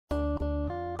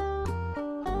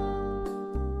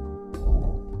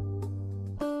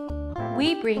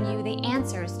we bring you the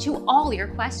answers to all your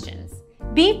questions.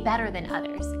 Be better than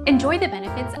others. Enjoy the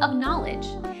benefits of knowledge.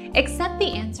 Accept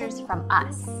the answers from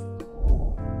us.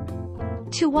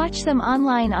 To watch them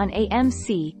online on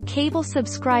AMC, cable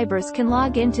subscribers can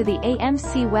log into the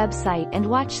AMC website and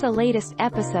watch the latest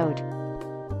episode.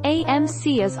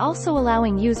 AMC is also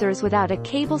allowing users without a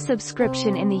cable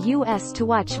subscription in the US to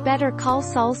watch Better Call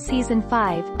Saul Season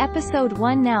 5, Episode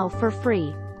 1 now for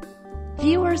free.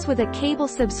 Viewers with a cable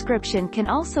subscription can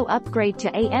also upgrade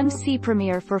to AMC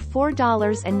Premiere for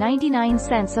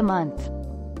 $4.99 a month.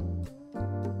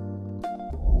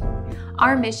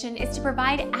 Our mission is to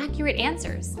provide accurate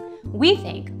answers. We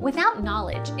think without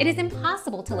knowledge, it is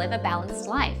impossible to live a balanced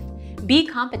life. Be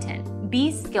competent,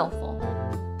 be skillful.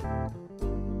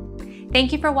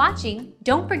 Thank you for watching.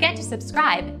 Don't forget to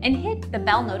subscribe and hit the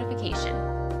bell notification.